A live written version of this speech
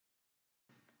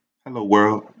Hello,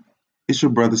 world. It's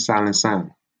your brother Silent Sound.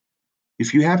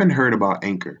 If you haven't heard about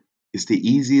Anchor, it's the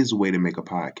easiest way to make a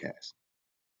podcast.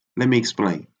 Let me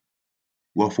explain.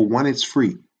 Well, for one, it's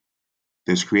free.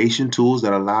 There's creation tools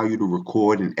that allow you to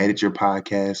record and edit your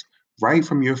podcast right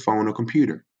from your phone or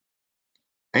computer.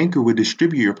 Anchor will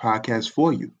distribute your podcast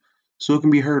for you so it can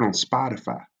be heard on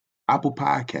Spotify, Apple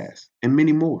Podcasts, and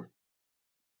many more.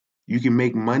 You can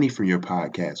make money from your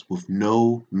podcast with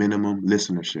no minimum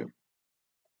listenership.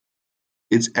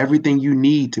 It's everything you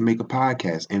need to make a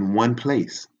podcast in one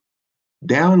place.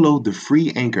 Download the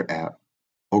free Anchor app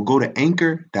or go to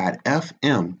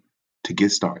anchor.fm to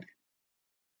get started.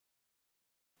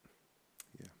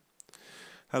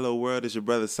 Hello, world. It's your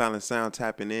brother Silent Sound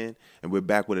tapping in, and we're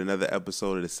back with another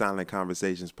episode of the Silent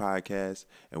Conversations podcast.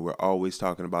 And we're always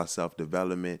talking about self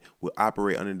development. We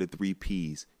operate under the 3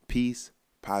 P's: peace,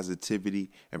 positivity,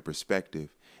 and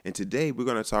perspective. And today we're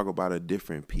going to talk about a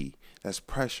different P. That's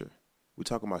pressure. We're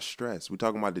talking about stress. We're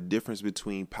talking about the difference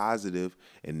between positive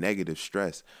and negative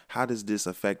stress. How does this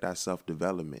affect our self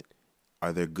development?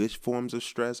 Are there good forms of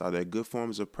stress? Are there good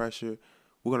forms of pressure?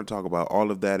 We're going to talk about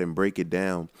all of that and break it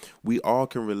down. We all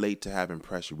can relate to having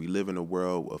pressure. We live in a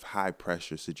world of high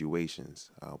pressure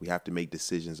situations. We have to make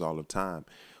decisions all the time.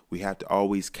 We have to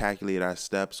always calculate our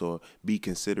steps or be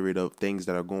considerate of things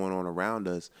that are going on around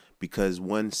us, because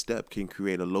one step can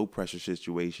create a low pressure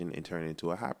situation and turn it into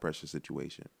a high pressure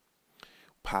situation.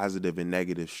 Positive and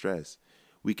negative stress.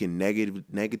 We can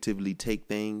negatively take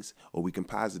things, or we can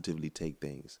positively take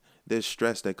things. There's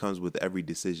stress that comes with every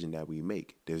decision that we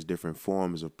make. There's different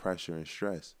forms of pressure and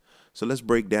stress. So let's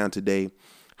break down today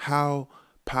how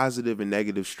positive and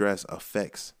negative stress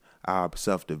affects our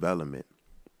self-development.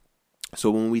 So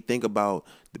when we think about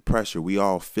the pressure, we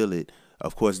all feel it.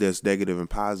 Of course, there's negative and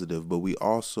positive, but we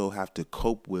also have to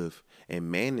cope with and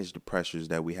manage the pressures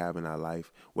that we have in our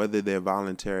life, whether they're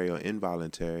voluntary or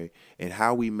involuntary. And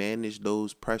how we manage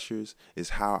those pressures is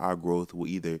how our growth will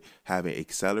either have an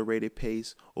accelerated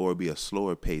pace or be a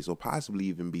slower pace, or possibly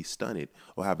even be stunted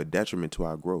or have a detriment to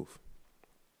our growth.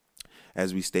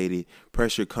 As we stated,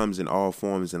 pressure comes in all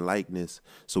forms and likeness,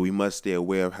 so we must stay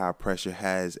aware of how pressure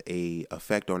has an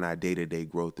effect on our day-to-day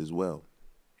growth as well.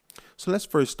 So let's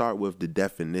first start with the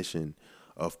definition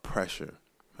of pressure.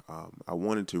 I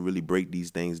wanted to really break these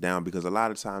things down because a lot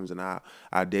of times in our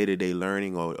day-to-day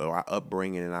learning or our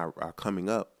upbringing and our coming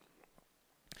up,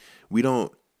 we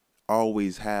don't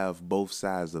always have both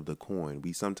sides of the coin.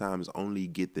 We sometimes only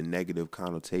get the negative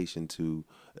connotation to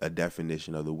a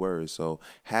definition of the word. So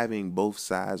having both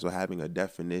sides, or having a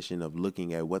definition of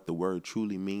looking at what the word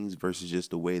truly means versus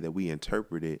just the way that we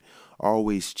interpret it,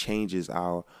 always changes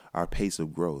our pace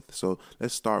of growth. So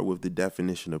let's start with the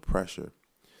definition of pressure.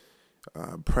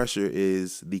 Pressure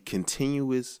is the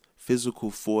continuous physical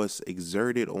force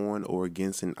exerted on or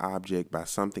against an object by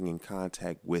something in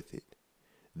contact with it.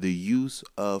 The use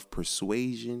of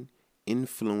persuasion,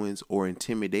 influence, or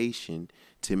intimidation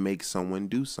to make someone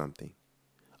do something.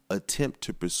 Attempt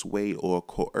to persuade or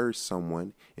coerce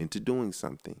someone into doing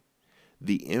something.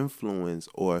 The influence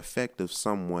or effect of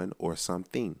someone or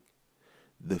something.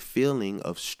 The feeling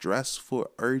of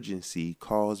stressful urgency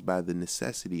caused by the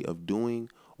necessity of doing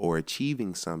or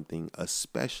achieving something,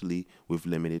 especially with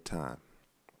limited time.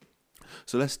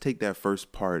 So let's take that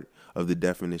first part of the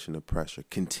definition of pressure.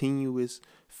 Continuous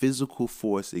physical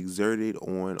force exerted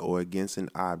on or against an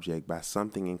object by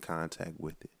something in contact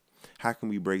with it. How can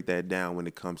we break that down when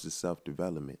it comes to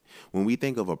self-development? When we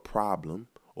think of a problem,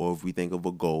 or if we think of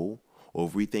a goal, or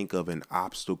if we think of an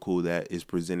obstacle that is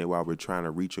presented while we're trying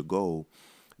to reach a goal,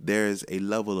 there's a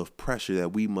level of pressure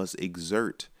that we must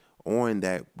exert on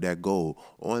that goal,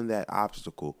 on that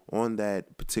obstacle, on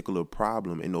that particular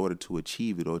problem in order to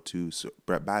achieve it, or to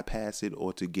bypass it,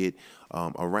 or to get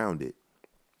around it.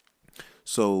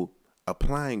 So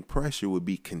applying pressure would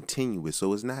be continuous.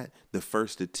 So it's not the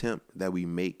first attempt that we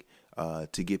make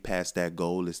to get past that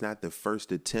goal. It's not the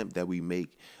first attempt that we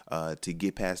make to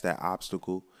get past that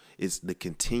obstacle. It's the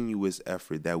continuous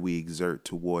effort that we exert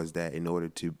towards that in order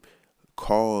to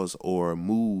cause or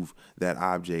move that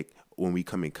object when we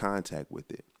come in contact with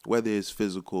it, whether it's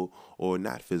physical or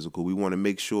not physical. We want to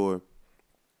make sure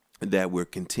that we're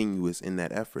continuous in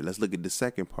that effort. Let's look at the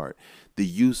second part: the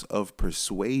use of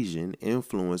persuasion,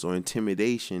 influence, or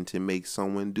intimidation to make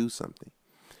someone do something.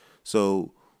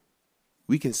 So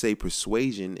we can say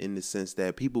persuasion in the sense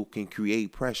that people can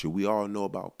create pressure. We all know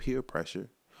about peer pressure.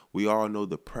 We all know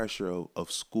the pressure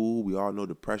of school. We all know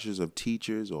the pressures of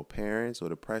teachers or parents, or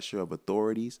the pressure of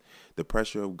authorities, the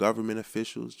pressure of government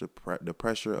officials, the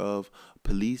pressure of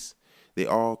police. They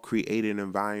all create an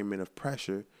environment of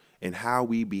pressure, And how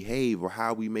we behave or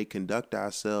how we may conduct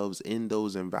ourselves in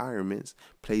those environments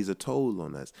plays a toll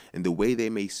on us. And the way they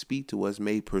may speak to us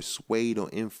may persuade or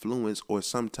influence or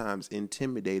sometimes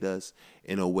intimidate us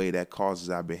in a way that causes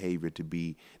our behavior to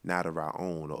be not of our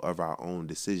own or of our own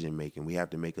decision making. We have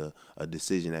to make a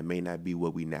decision that may not be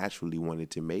what we naturally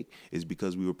wanted to make, is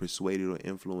because we were persuaded or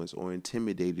influenced or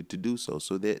intimidated to do so.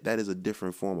 So that is a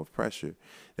different form of pressure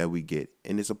that we get.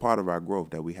 And it's a part of our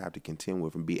growth that we have to contend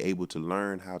with and be able to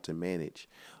learn how to manage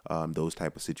those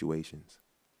type of situations.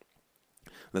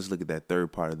 Let's look at that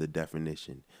third part of the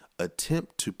definition.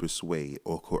 Attempt to persuade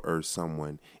or coerce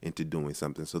someone into doing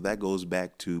something. So that goes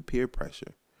back to peer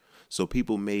pressure. So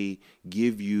people may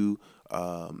give you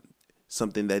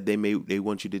something that they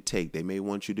want you to take. They may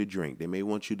want you to drink. They may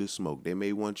want you to smoke. They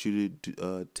may want you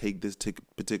to take this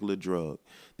particular drug.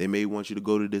 They may want you to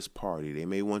go to this party. They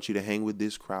may want you to hang with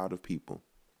this crowd of people.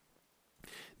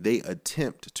 They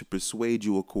attempt to persuade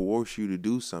you or coerce you to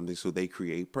do something, so they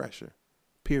create pressure,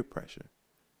 peer pressure.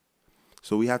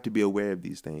 So we have to be aware of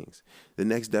these things. The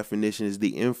next definition is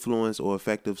the influence or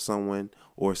effect of someone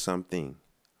or something.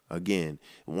 Again,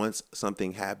 once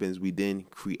something happens, we then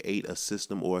create a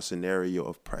system or a scenario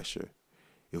of pressure.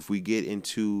 If we get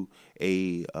into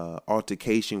a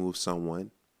altercation with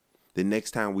someone, the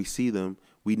next time we see them,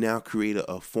 we now create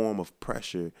a form of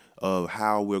pressure of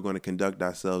how we're going to conduct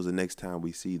ourselves the next time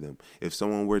we see them. If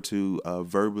someone were to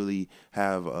verbally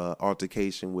have an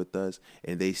altercation with us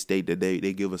and they state that they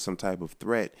give us some type of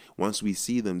threat, once we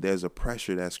see them, there's a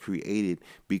pressure that's created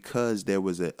because there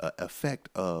was an effect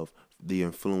of the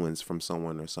influence from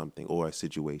someone or something or a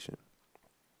situation.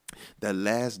 That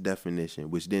last definition,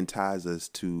 which then ties us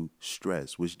to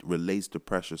stress, which relates to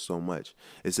pressure so much,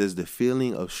 it says the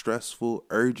feeling of stressful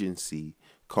urgency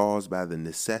caused by the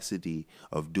necessity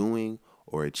of doing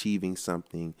or achieving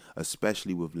something,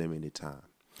 especially with limited time.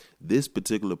 This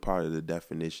particular part of the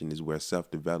definition is where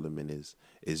self-development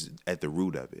is at the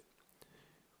root of it.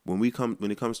 When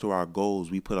it comes to our goals,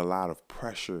 we put a lot of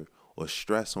pressure or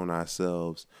stress on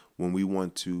ourselves when we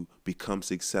want to become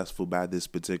successful by this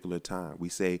particular time. We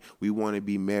say we want to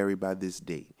be married by this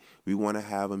date. We want to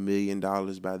have $1 million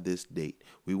by this date.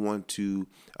 We want to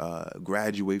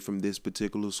graduate from this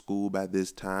particular school by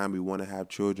this time. We want to have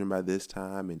children by this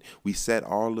time. And we set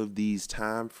all of these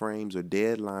time frames or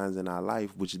deadlines in our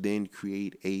life, which then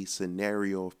create a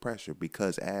scenario of pressure,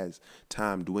 because as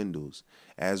time dwindles,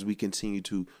 as we continue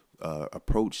to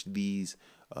approach these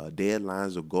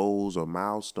deadlines or goals or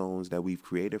milestones that we've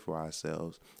created for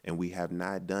ourselves, and we have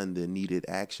not done the needed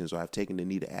actions or have taken the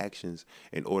needed actions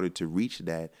in order to reach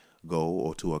that goal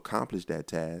or to accomplish that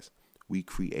task, we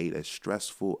create a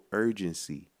stressful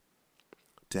urgency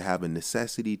to have a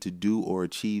necessity to do or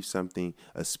achieve something,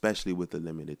 especially with a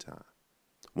limited time.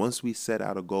 Once we set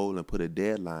out a goal and put a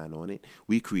deadline on it,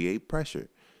 we create pressure.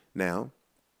 Now,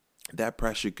 that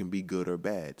pressure can be good or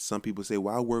bad. Some people say,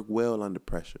 well, I work well under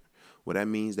pressure. Well, that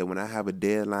means that when I have a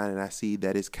deadline and I see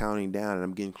that it's counting down and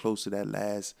I'm getting close to that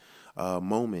last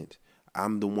moment,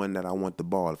 I'm the one that I want the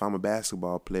ball. If I'm a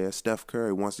basketball player, Steph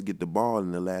Curry wants to get the ball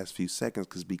in the last few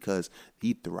seconds because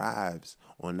he thrives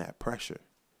on that pressure.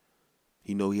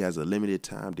 He knows he has a limited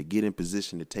time to get in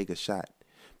position to take a shot.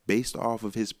 Based off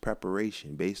of his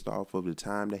preparation, based off of the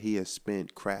time that he has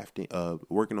spent crafting,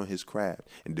 working on his craft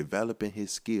and developing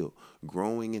his skill,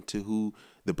 growing into who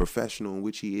the professional in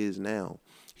which he is now,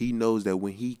 he knows that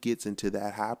when he gets into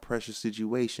that high pressure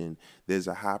situation, there's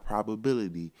a high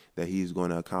probability that he's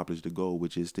going to accomplish the goal,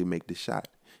 which is to make the shot.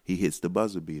 He hits the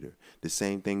buzzer beater. The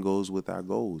same thing goes with our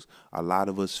goals. A lot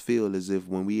of us feel as if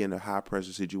when we in a high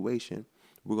pressure situation,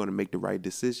 we're going to make the right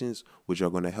decisions, which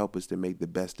are going to help us to make the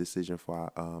best decision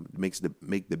for our,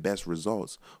 make the best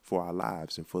results for our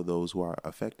lives and for those who are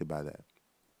affected by that.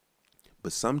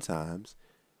 But sometimes,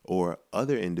 or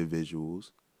other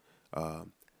individuals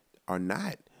are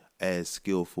not as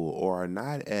skillful or are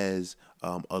not as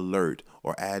alert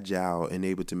or agile and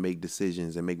able to make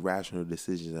decisions and make rational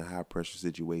decisions in high pressure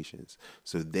situations.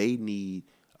 So they need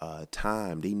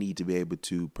time. They need to be able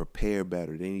to prepare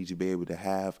better. They need to be able to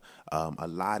have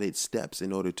allotted steps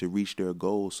in order to reach their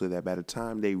goal, so that by the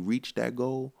time they reach that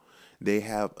goal, they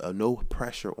have no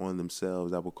pressure on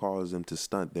themselves that will cause them to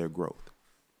stunt their growth.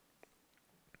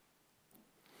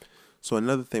 So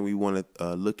another thing we want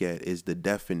to look at is the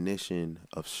definition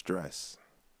of stress.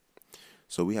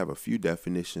 So we have a few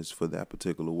definitions for that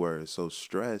particular word. So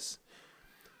stress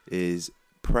is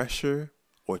pressure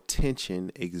or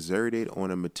tension exerted on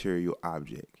a material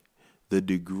object. The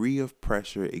degree of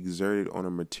pressure exerted on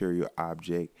a material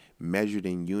object measured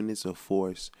in units of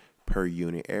force per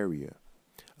unit area.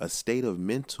 A state of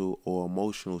mental or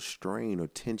emotional strain or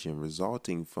tension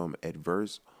resulting from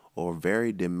adverse or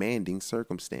very demanding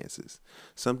circumstances,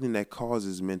 something that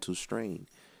causes mental strain,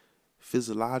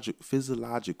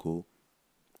 physiological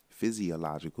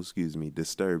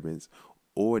disturbance,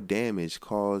 or damage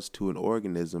caused to an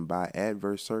organism by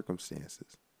adverse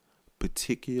circumstances.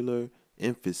 Particular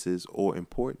emphasis or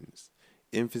importance.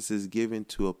 Emphasis given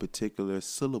to a particular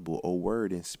syllable or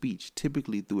word in speech,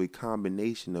 typically through a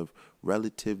combination of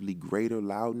relatively greater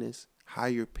loudness,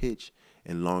 higher pitch,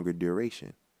 and longer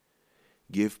duration.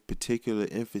 Give particular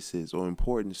emphasis or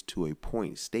importance to a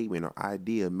point, statement, or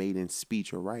idea made in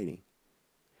speech or writing.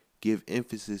 Give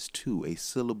emphasis to a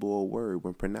syllable or word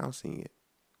when pronouncing it.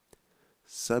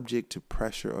 Subject to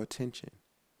pressure or tension.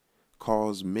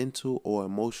 Cause mental or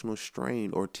emotional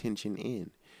strain or tension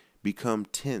in. Become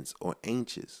tense or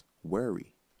anxious,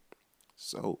 worry.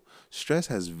 So, stress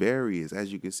has various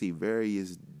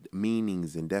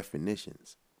meanings and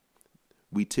definitions.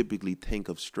 We typically think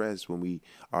of stress when we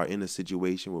are in a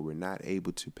situation where we're not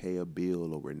able to pay a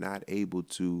bill, or we're not able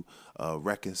to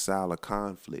reconcile a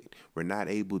conflict. We're not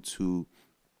able to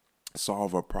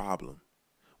solve a problem.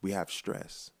 We have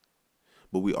stress.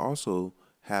 But we also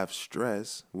have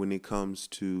stress when it comes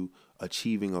to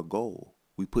achieving a goal.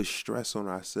 We put stress on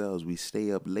ourselves. We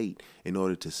stay up late in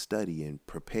order to study and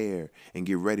prepare and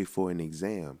get ready for an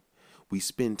exam. We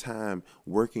spend time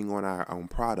working on our own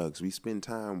products. We spend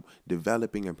time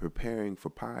developing and preparing for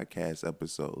podcast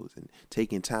episodes and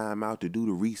taking time out to do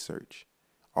the research.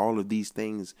 All of these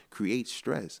things create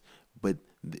stress, but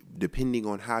depending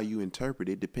on how you interpret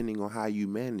it, depending on how you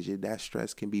manage it, that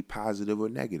stress can be positive or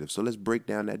negative. So let's break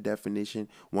down that definition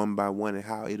one by one and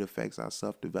how it affects our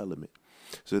self-development.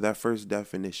 So that first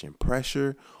definition: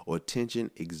 pressure or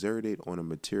tension exerted on a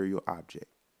material object.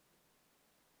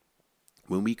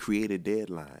 When we create a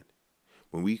deadline,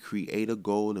 when we create a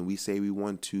goal and we say we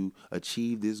want to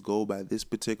achieve this goal by this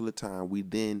particular time, we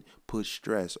then put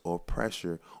stress or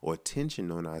pressure or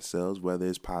tension on ourselves, whether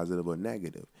it's positive or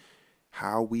negative.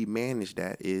 How we manage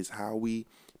that is how we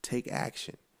take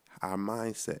action, our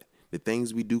mindset, the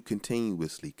things we do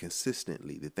continuously,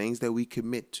 consistently, the things that we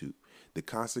commit to, the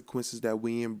consequences that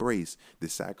we embrace, the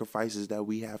sacrifices that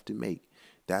we have to make.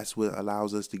 That's what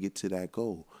allows us to get to that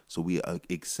goal. So we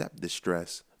accept the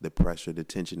stress, the pressure, the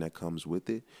tension that comes with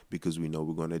it, because we know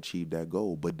we're going to achieve that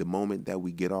goal. But the moment that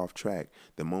we get off track,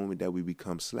 the moment that we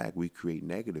become slack, we create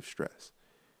negative stress.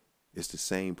 It's the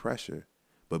same pressure,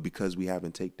 but because we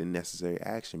haven't taken the necessary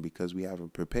action, because we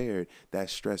haven't prepared, that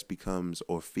stress becomes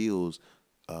or feels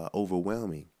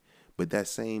overwhelming. But that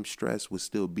same stress would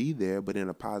still be there, but in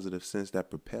a positive sense that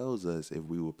propels us if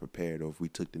we were prepared, or if we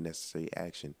took the necessary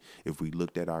action, if we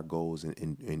looked at our goals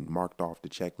and marked off the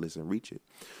checklist and reach it.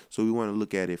 So we want to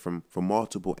look at it from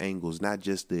multiple angles, not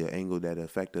just the angle that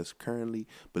affect us currently,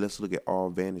 but let's look at all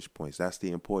vantage points. That's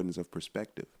the importance of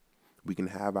perspective. We can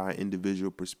have our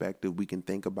individual perspective. We can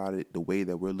think about it the way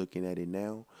that we're looking at it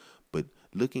now, but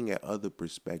looking at other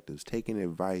perspectives, taking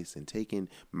advice and taking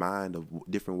mind of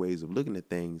different ways of looking at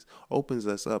things opens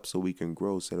us up so we can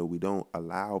grow, so that we don't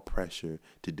allow pressure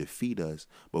to defeat us,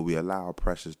 but we allow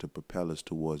pressures to propel us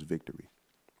towards victory.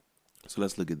 So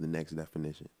let's look at the next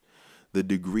definition. The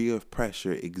degree of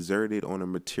pressure exerted on a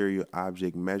material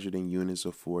object measured in units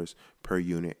of force per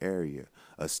unit area.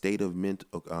 A state of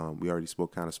mental, we already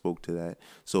spoke to that.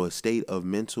 So a state of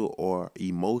mental or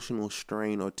emotional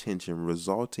strain or tension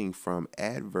resulting from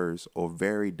adverse or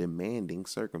very demanding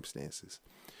circumstances.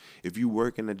 If you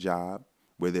work in a job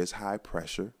where there's high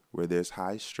pressure, where there's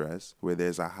high stress, where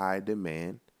there's a high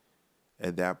demand,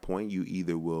 at that point you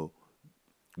either will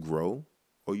grow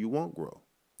or you won't grow.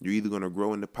 You're either going to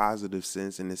grow in the positive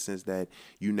sense, in the sense that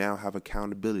you now have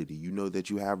accountability. You know that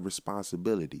you have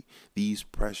responsibility. These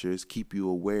pressures keep you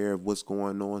aware of what's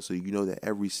going on, so you know that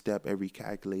every step, every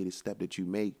calculated step that you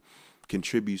make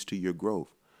contributes to your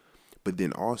growth. But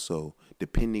then also,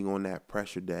 depending on that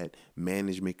pressure that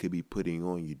management could be putting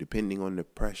on you, depending on the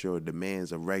pressure or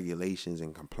demands of regulations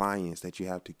and compliance that you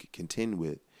have to contend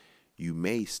with, you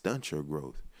may stunt your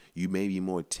growth. You may be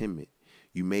more timid.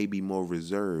 You may be more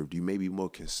reserved. You may be more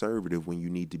conservative when you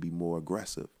need to be more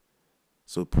aggressive.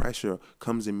 So pressure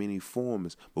comes in many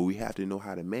forms, but we have to know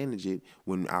how to manage it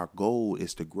when our goal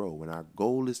is to grow, when our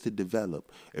goal is to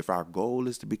develop, if our goal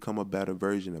is to become a better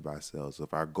version of ourselves,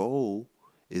 if our goal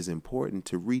is important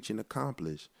to reach and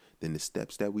accomplish, then the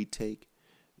steps that we take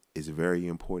is very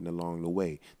important along the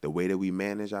way. The way that we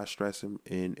manage our stress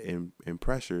and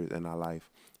pressure in our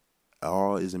life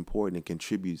all is important and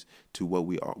contributes to what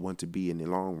we want to be in the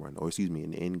long run,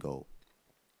 in the end goal.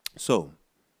 So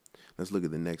let's look at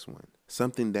the next one.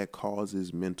 Something that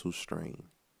causes mental strain.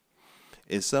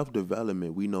 In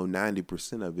self-development, we know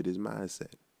 90% of it is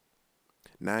mindset.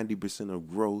 90% of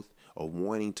growth or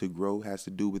wanting to grow has to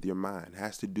do with your mind,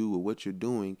 has to do with what you're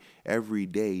doing every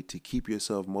day to keep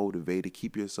yourself motivated,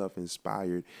 keep yourself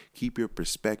inspired, keep your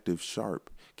perspective sharp,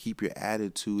 keep your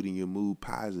attitude and your mood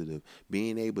positive.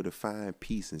 Being able to find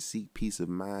peace and seek peace of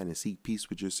mind and seek peace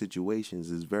with your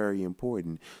situations is very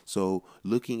important. So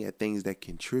looking at things that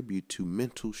contribute to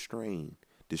mental strain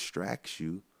distracts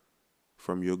you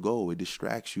from your goal. It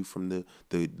distracts you from the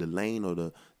lane or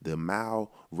the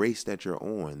mile race that you're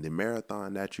on, the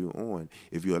marathon that you're on.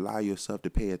 If you allow yourself to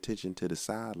pay attention to the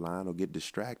sideline or get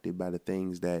distracted by the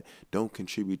things that don't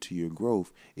contribute to your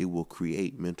growth, it will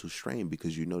create mental strain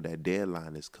because you know that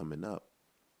deadline is coming up.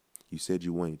 You said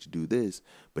you wanted to do this,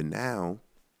 but now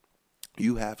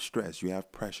you have stress, you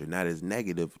have pressure. Now it's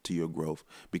negative to your growth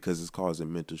because it's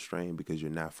causing mental strain because you're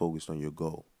not focused on your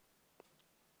goal.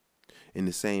 In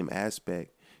the same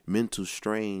aspect, mental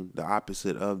strain, the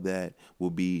opposite of that will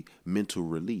be mental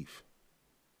relief.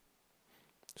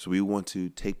 So we want to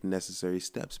take the necessary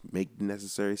steps, make the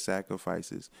necessary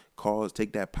sacrifices,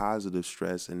 take that positive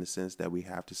stress in the sense that we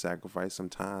have to sacrifice some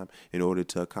time in order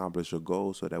to accomplish a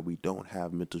goal so that we don't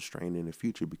have mental strain in the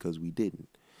future because we didn't.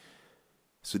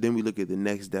 So then we look at the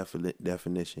next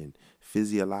definition: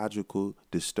 physiological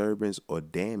disturbance or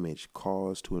damage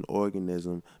caused to an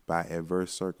organism by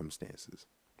adverse circumstances.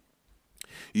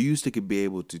 You used to be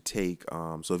able to take,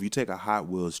 so if you take a Hot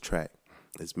Wheels track,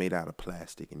 it's made out of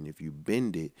plastic, and if you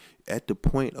bend it, at the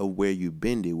point of where you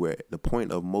bend it, where the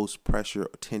point of most pressure,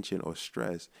 tension, or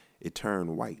stress, it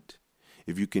turned white.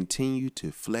 If you continue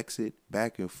to flex it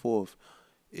back and forth,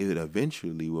 it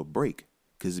eventually will break.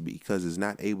 Because it's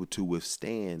not able to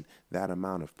withstand that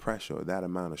amount of pressure or that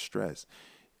amount of stress.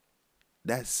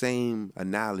 That same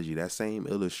analogy, that same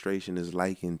illustration is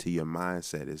likened to your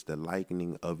mindset. It's the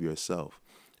likening of yourself.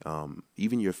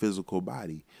 Even your physical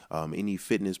body. Any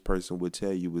fitness person would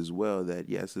tell you as well that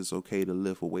yes, it's okay to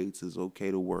lift weights, it's okay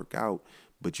to work out,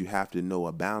 but you have to know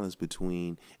a balance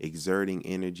between exerting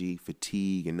energy,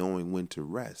 fatigue, and knowing when to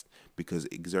rest. Because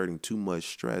exerting too much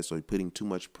stress or putting too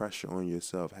much pressure on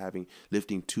yourself,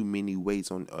 lifting too many weights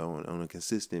on a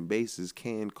consistent basis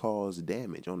can cause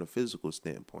damage on a physical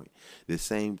standpoint. The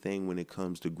same thing when it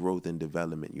comes to growth and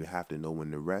development. You have to know when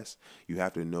to rest. You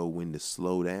have to know when to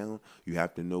slow down. You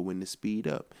have to know when to speed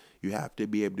up. You have to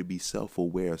be able to be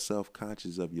self-aware,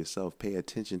 self-conscious of yourself. Pay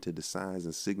attention to the signs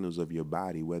and signals of your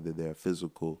body, whether they're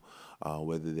physical,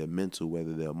 whether they're mental,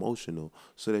 whether they're emotional,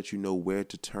 so that you know where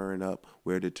to turn up,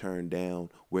 where to turn down,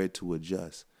 where to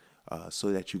adjust,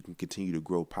 so that you can continue to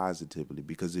grow positively.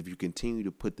 Because if you continue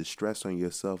to put the stress on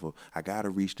yourself of, I got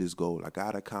to reach this goal, I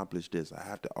got to accomplish this, I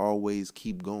have to always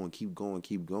keep going,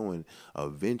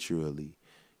 eventually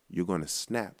you're going to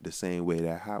snap the same way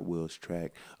that Hot Wheels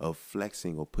track of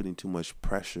flexing or putting too much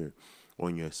pressure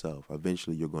on yourself.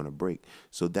 Eventually you're going to break.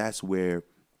 So that's where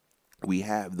we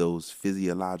have those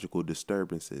physiological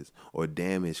disturbances or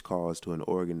damage caused to an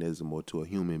organism or to a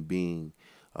human being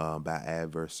by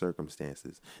adverse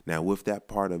circumstances. Now, with that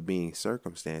part of being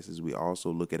circumstances, we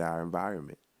also look at our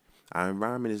environment. Our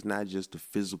environment is not just the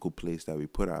physical place that we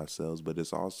put ourselves, but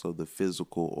it's also the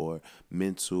physical or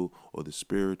mental or the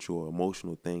spiritual or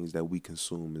emotional things that we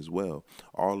consume as well.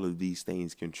 All of these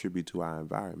things contribute to our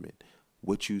environment.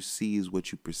 What you see is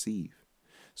what you perceive.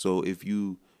 So if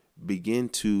you begin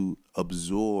to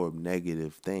absorb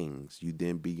negative things, you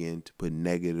then begin to put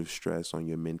negative stress on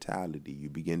your mentality. You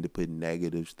begin to put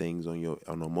negative things on your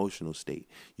emotional state.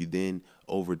 You then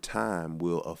over time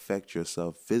will affect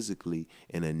yourself physically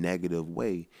in a negative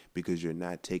way because you're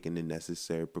not taking the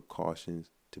necessary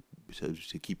precautions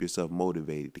to keep yourself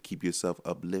motivated, to keep yourself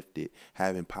uplifted,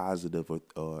 having positive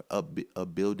or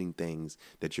upbuilding things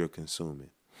that you're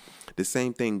consuming. The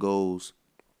same thing goes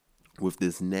with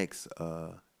this next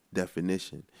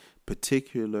definition: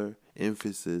 particular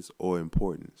emphasis or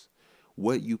importance.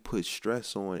 What you put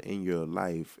stress on in your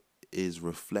life is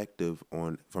reflective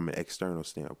on from an external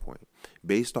standpoint,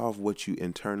 based off what you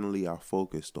internally are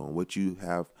focused on, what you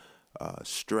have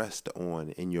stressed on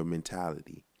in your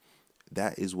mentality.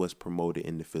 That is what's promoted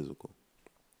in the physical.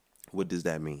 What does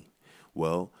that mean?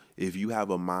 Well, if you have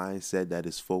a mindset that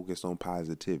is focused on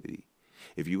positivity,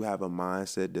 if you have a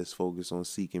mindset that's focused on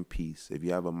seeking peace, if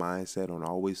you have a mindset on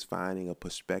always finding a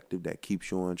perspective that keeps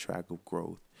you on track of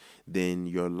growth, then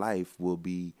your life will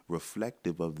be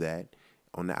reflective of that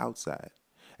on the outside.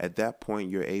 At that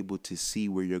point, you're able to see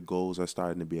where your goals are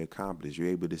starting to be accomplished. You're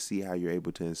able to see how you're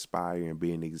able to inspire and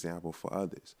be an example for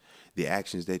others. The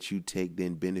actions that you take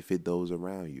then benefit those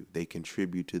around you. They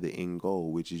contribute to the end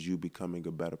goal, which is you becoming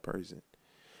a better person.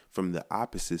 From the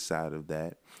opposite side of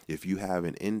that, if you have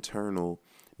an internal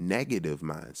negative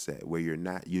mindset where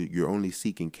you're only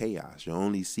seeking chaos, you're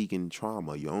only seeking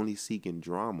trauma, you're only seeking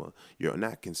drama, you're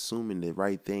not consuming the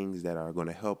right things that are going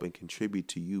to help and contribute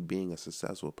to you being a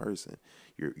successful person.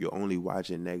 You're only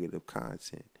watching negative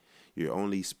content. You're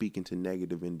only speaking to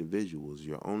negative individuals.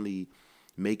 You're only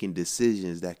making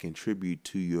decisions that contribute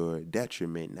to your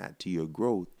detriment, not to your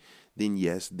growth. Then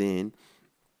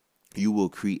you will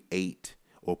create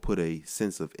or put a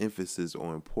sense of emphasis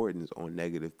or importance on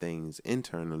negative things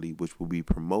internally, which will be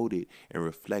promoted and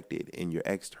reflected in your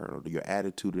external. Your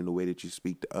attitude and the way that you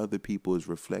speak to other people is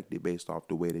reflected based off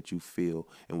the way that you feel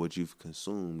and what you've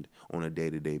consumed on a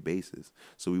day-to-day basis.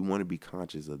 So we want to be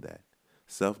conscious of that.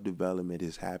 Self-development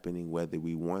is happening whether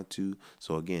we want to.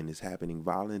 So again, it's happening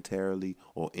voluntarily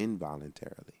or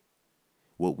involuntarily.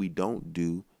 What we don't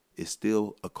do is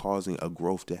still causing a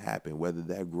growth to happen, whether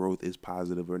that growth is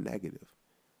positive or negative.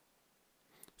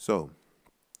 So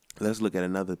let's look at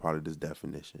another part of this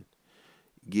definition.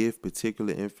 Give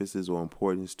particular emphasis or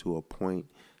importance to a point,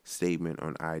 statement, or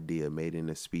an idea made in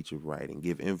a speech or writing.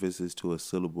 Give emphasis to a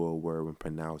syllable or word when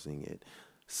pronouncing it.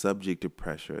 Subject to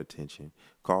pressure, attention.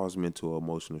 Cause mental or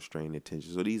emotional strain,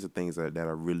 attention. So these are things that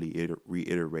are really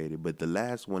reiterated. But the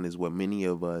last one is what many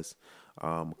of us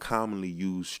commonly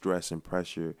use stress and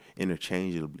pressure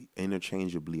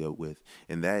interchangeably with,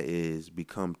 and that is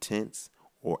become tense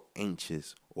or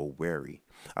anxious or wary.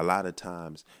 A lot of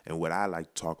times, and what I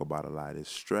like to talk about a lot, is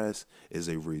stress is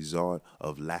a result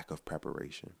of lack of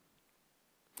preparation.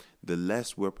 The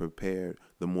less we're prepared,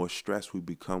 the more stressed we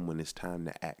become when it's time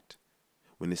to act.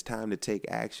 When it's time to take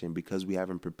action, because we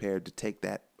haven't prepared to take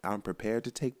that, I'm prepared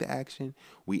to take the action,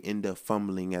 we end up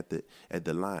fumbling at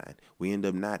the line. We end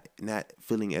up not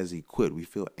feeling as equipped. We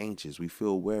feel anxious. We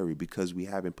feel wary because we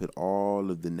haven't put all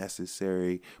of the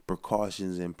necessary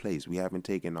precautions in place. We haven't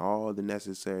taken all the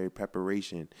necessary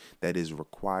preparation that is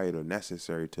required or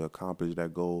necessary to accomplish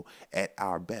that goal at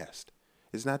our best.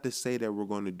 It's not to say that we're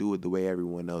going to do it the way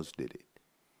everyone else did it.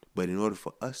 But in order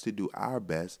for us to do our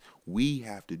best, we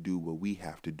have to do what we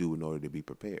have to do in order to be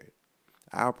prepared.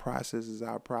 Our process is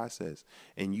our process,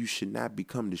 and you should not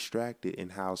become distracted in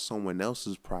how someone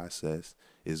else's process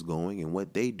is going and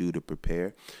what they do to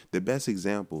prepare. The best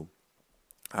example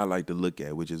I like to look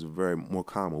at, which is very more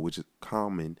common, which is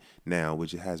common now,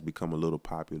 which has become a little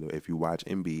popular if you watch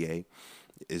NBA,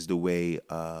 is the way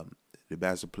the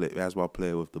basketball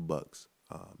player with the Bucks,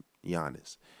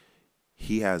 Giannis.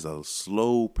 He has a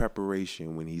slow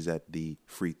preparation when he's at the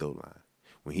free throw line.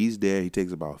 When he's there, he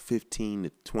takes about 15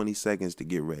 to 20 seconds to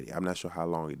get ready. I'm not sure how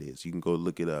long it is. You can go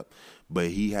look it up. But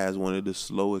he has one of the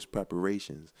slowest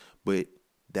preparations. But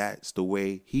that's the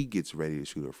way he gets ready to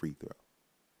shoot a free throw.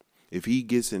 If he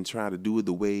gets and try to do it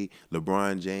the way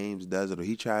LeBron James does it, or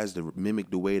he tries to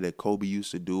mimic the way that Kobe used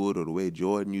to do it or the way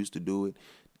Jordan used to do it,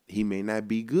 he may not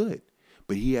be good.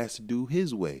 But he has to do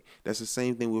his way. That's the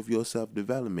same thing with your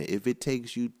self-development. If it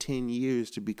takes you 10 years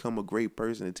to become a great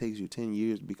person, it takes you 10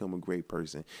 years to become a great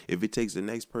person. If it takes the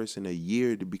next person a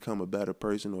year to become a better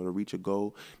person or to reach a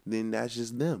goal, then that's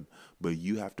just them. But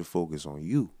you have to focus on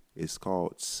you. It's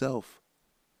called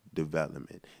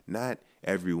self-development, not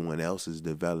everyone else's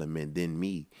development than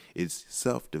me. It's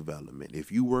self-development.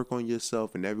 If you work on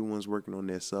yourself and everyone's working on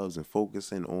themselves and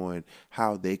focusing on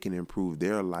how they can improve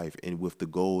their life and with the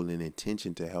goal and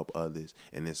intention to help others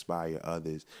and inspire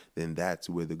others, then that's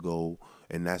where the goal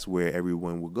and that's where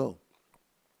everyone will go.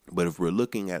 But if we're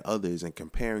looking at others and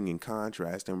comparing and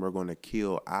contrasting, we're going to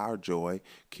kill our joy,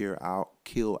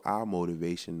 kill our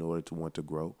motivation in order to want to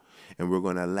grow. And we're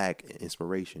going to lack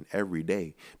inspiration every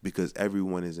day because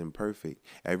everyone is imperfect.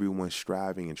 Everyone's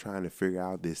striving and trying to figure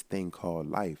out this thing called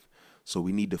life. So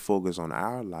we need to focus on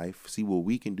our life, see what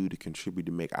we can do to contribute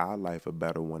to make our life a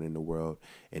better one in the world.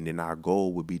 And then our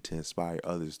goal would be to inspire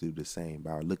others to do the same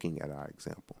by looking at our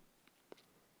example.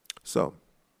 So,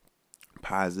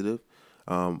 positive.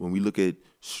 When we look at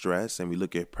stress and we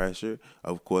look at pressure,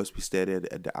 of course, we stated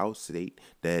at the outset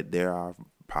that there are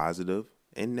positive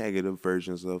and negative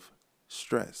versions of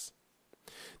stress.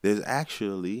 There's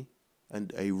actually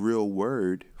a real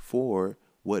word for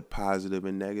what positive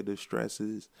and negative stress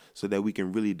is so that we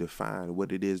can really define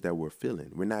what it is that we're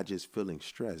feeling. We're not just feeling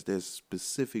stress. There's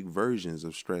specific versions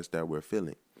of stress that we're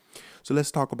feeling. So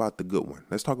let's talk about the good one.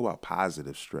 Let's talk about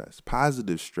positive stress.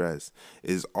 Positive stress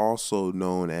is also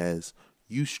known as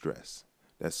eustress.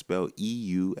 That's spelled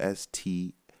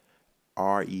eustress.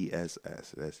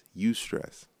 That's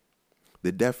eustress.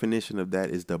 The definition of that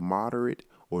is the moderate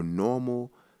or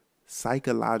normal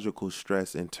psychological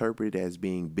stress interpreted as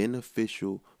being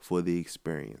beneficial for the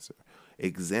experiencer.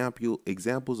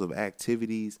 Examples of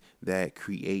activities that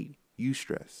create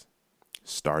eustress: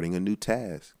 starting a new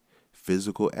task,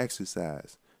 physical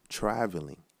exercise,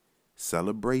 traveling,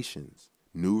 celebrations,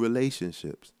 new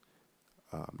relationships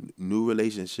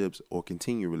or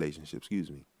continued relationships,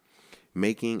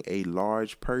 making a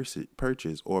large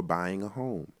purchase or buying a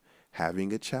home,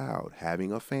 having a child,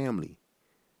 having a family,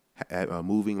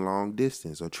 moving long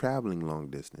distance or traveling long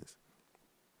distance.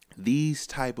 These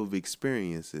type of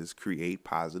experiences create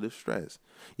positive stress.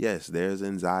 Yes, there's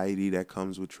anxiety that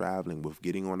comes with traveling, with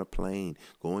getting on a plane,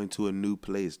 going to a new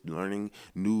place, learning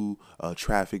new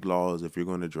traffic laws if you're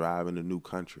going to drive in a new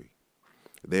country.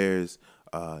 There's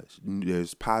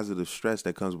positive stress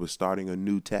that comes with starting a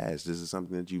new task. This is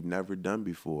something that you've never done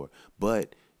before,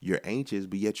 but you're anxious,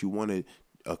 but yet you want to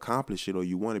accomplish it or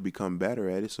you want to become better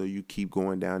at it, so you keep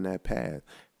going down that path.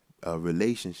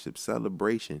 Relationship,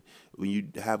 celebration. When you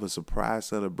have a surprise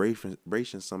celebration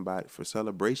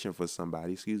for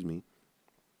somebody,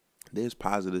 there's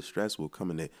positive stress will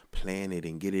come in to plan it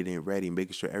and get it in ready,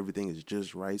 making sure everything is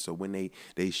just right. So when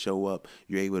they show up,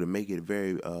 you're able to make it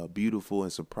very beautiful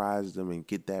and surprise them and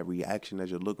get that reaction that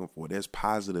you're looking for. There's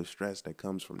positive stress that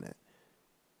comes from that.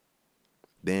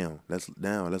 Let's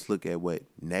look at what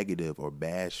negative or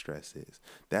bad stress is.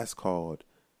 That's called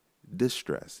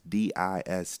distress.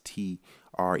 Distress.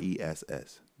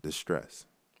 Distress.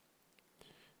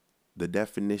 The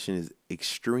definition is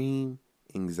extreme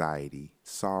anxiety,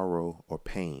 sorrow, or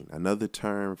pain. Another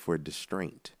term for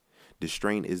distraint.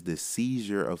 Distraint is the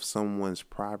seizure of someone's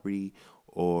property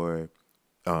or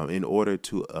in order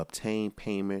to obtain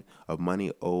payment of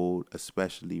money owed,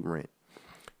 especially rent.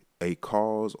 A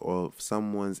cause of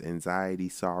someone's anxiety,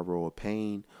 sorrow, or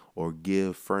pain, or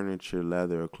give furniture,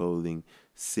 leather, or clothing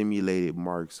simulated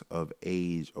marks of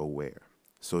age or wear.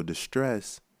 So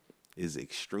distress is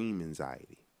extreme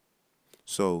anxiety.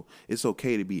 So it's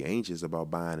okay to be anxious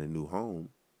about buying a new home.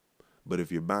 But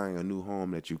if you're buying a new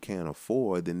home that you can't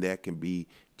afford, then that can be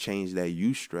change that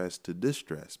eustress to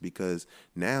distress, because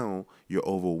now you're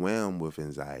overwhelmed with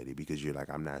anxiety because you're like,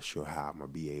 I'm not sure how I'm going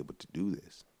to be able to do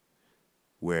this.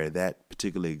 Where that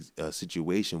particular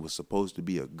situation was supposed to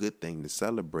be a good thing to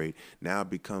celebrate, now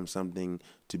becomes something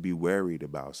to be worried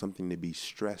about, something to be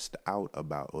stressed out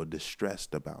about or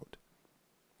distressed about.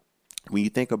 When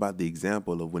you think about the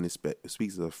example of when it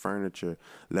speaks of furniture,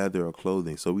 leather, or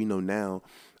clothing, so we know now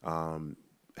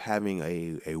having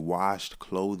a washed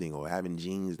clothing or having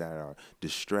jeans that are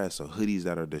distressed or hoodies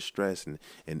that are distressed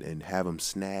and have them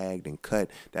snagged and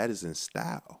cut, that is in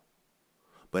style.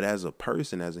 But as a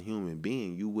person, as a human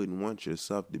being, you wouldn't want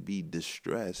yourself to be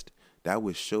distressed. That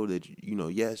would show that,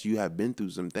 yes, you have been through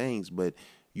some things, but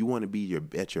you want to be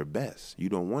at your best. You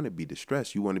don't want to be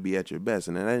distressed. You want to be at your best.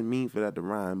 And I didn't mean for that to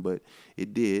rhyme, but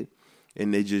it did.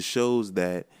 And it just shows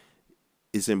that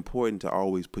it's important to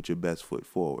always put your best foot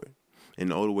forward.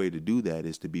 And the only way to do that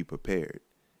is to be prepared.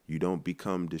 You don't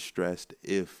become distressed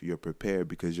if you're prepared,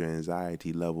 because your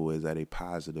anxiety level is at a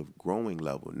positive growing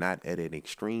level, not at an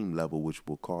extreme level, which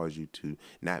will cause you to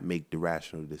not make the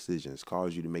rational decisions,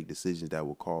 cause you to make decisions that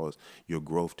will cause your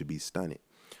growth to be stunted.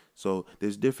 So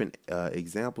there's different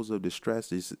examples of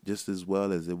distress, just as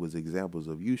well as it was examples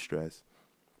of eustress.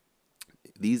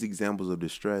 These examples of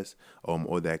distress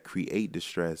or that create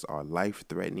distress are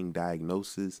life-threatening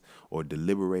diagnosis or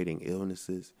deliberating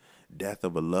illnesses, death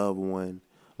of a loved one,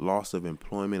 loss of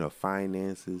employment or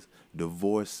finances,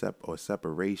 divorce or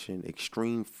separation,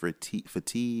 extreme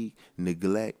fatigue,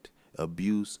 neglect,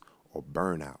 abuse, or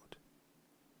burnout.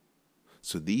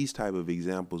 So these type of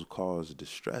examples cause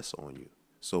distress on you.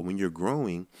 So when you're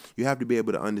growing, you have to be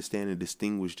able to understand and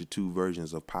distinguish the two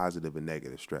versions of positive and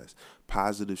negative stress.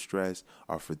 Positive stress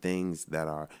are for things that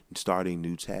are starting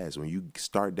new tasks. When you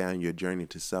start down your journey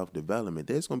to self-development,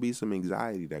 there's going to be some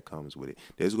anxiety that comes with it.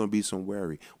 There's going to be some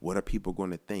worry. What are people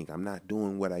going to think? I'm not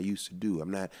doing what I used to do.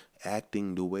 I'm not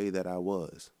acting the way that I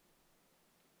was.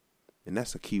 And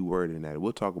that's a key word in that.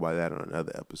 We'll talk about that on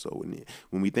another episode.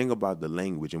 When we think about the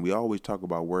language, and we always talk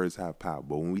about words have power,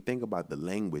 but when we think about the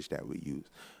language that we use,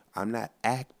 I'm not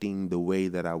acting the way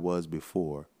that I was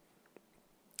before,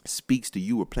 speaks to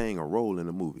you were playing a role in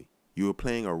the movie. You were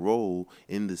playing a role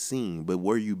in the scene, but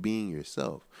were you being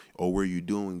yourself? Or were you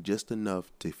doing just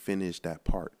enough to finish that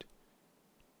part?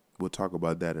 We'll talk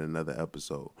about that in another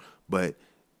episode. But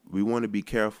we want to be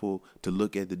careful to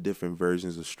look at the different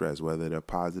versions of stress, whether they're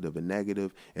positive or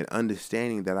negative, and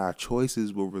understanding that our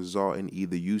choices will result in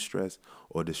either eustress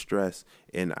or distress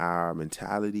in our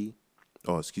mentality,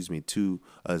 to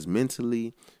us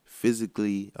mentally,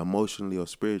 physically, emotionally, or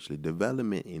spiritually.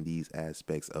 Development in these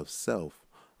aspects of self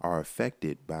are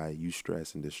affected by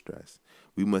eustress and distress.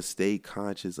 We must stay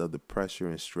conscious of the pressure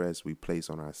and stress we place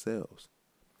on ourselves.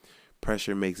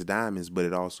 Pressure makes diamonds, but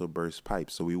it also bursts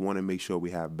pipes. So we want to make sure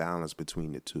we have balance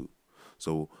between the two.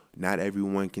 So not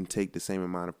everyone can take the same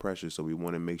amount of pressure. So we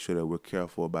want to make sure that we're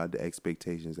careful about the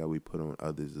expectations that we put on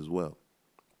others as well.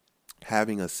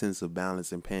 Having a sense of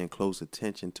balance and paying close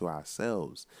attention to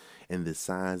ourselves and the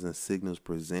signs and signals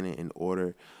presented in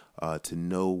order to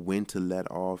know when to let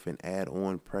off and add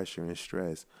on pressure and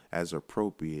stress as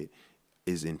appropriate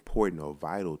is important or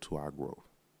vital to our growth.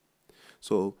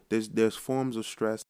 So there's forms of stress